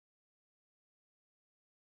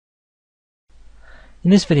In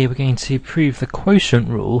this video we're going to prove the quotient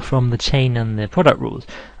rule from the chain and the product rules.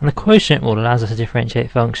 And the quotient rule allows us to differentiate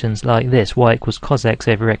functions like this, y equals cos x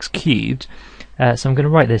over x cubed. So I'm going to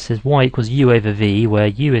write this as y equals u over v, where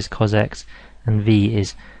u is cos x and v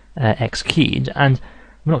is x cubed. And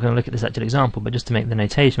I'm not going to look at this actual example, but just to make the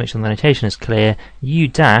notation, make sure the notation is clear, u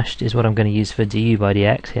dashed is what I'm going to use for du by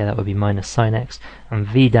dx, here that would be minus sine x, and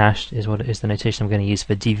v dashed is what is the notation I'm going to use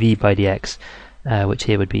for dv by dx, which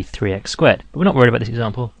here would be 3x squared. But we're not worried about this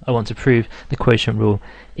example. I want to prove the quotient rule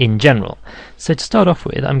in general. So to start off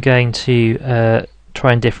with, I'm going to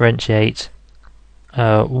try and differentiate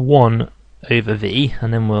 1 over v,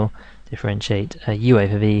 and then we'll differentiate u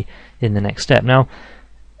over v in the next step. Now,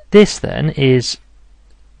 this then is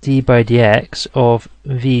d by dx of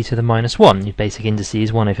v to the minus 1. Your basic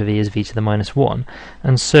indices, 1 over v is v to the minus 1.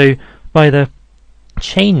 And so by the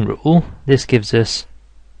chain rule, this gives us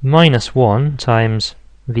minus 1 times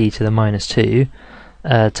v to the minus 2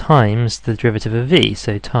 times the derivative of v,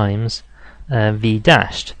 so times v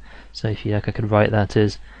dashed. So if you like, I could write that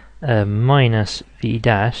as minus v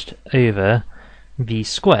dashed over v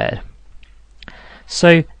squared.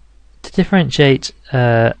 So to differentiate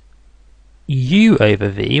u over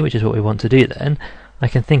v, which is what we want to do then, I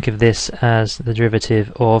can think of this as the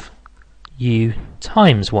derivative of u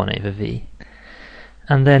times 1 over v,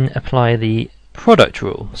 and then apply the product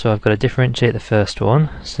rule. So I've got to differentiate the first one,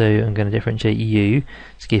 so I'm going to differentiate u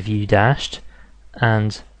to give u dashed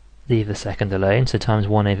and leave the second alone, so times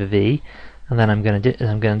 1 over v, and then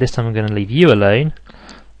this time I'm going to leave u alone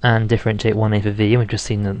and differentiate 1 over v, and we've just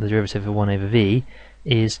seen that the derivative of 1 over v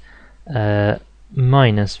is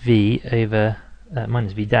minus v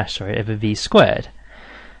dash over v squared.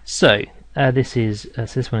 So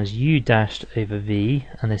this one is u dashed over v,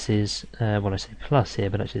 and this is well, I say plus here,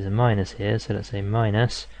 but actually there's a minus here, so let's say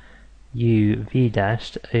minus u v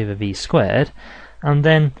dashed over v squared, and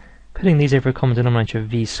then putting these over a common denominator of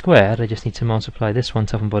v squared, I just need to multiply this one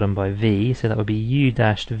top and bottom by v, so that would be u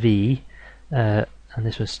dashed v, and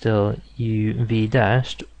this was still u v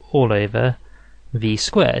dashed all over v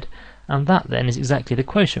squared. And that then is exactly the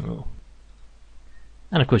quotient rule.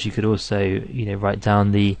 And of course you could also, write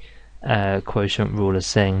down the quotient rule as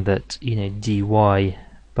saying that, dy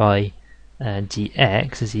by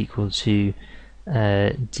dx is equal to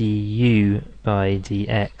du by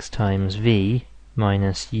dx times v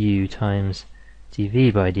minus u times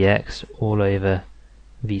dv by dx all over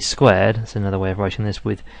v squared. That's another way of writing this,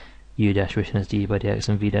 with u dash written as du by dx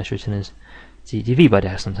and v dash written as dv by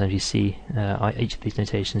dx. Sometimes you see each of these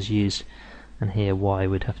notations used, and here y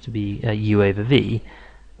would have to be u over v,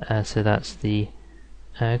 so that's the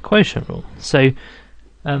quotient rule. So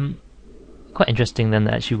quite interesting then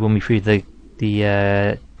that actually when we prove the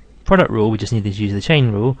product rule, we just needed to use the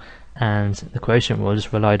chain rule, and the quotient rule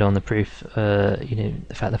just relied on the proof, the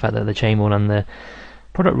fact that the chain rule and the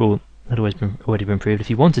product rule had already been proved. If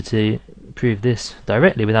you wanted to prove this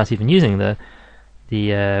directly without even using the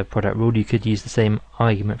product rule, you could use the same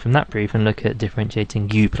argument from that proof and look at differentiating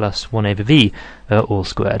u plus 1 over v all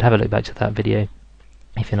squared. Have a look back to that video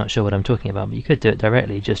if you're not sure what I'm talking about, but you could do it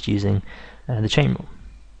directly just using the chain rule.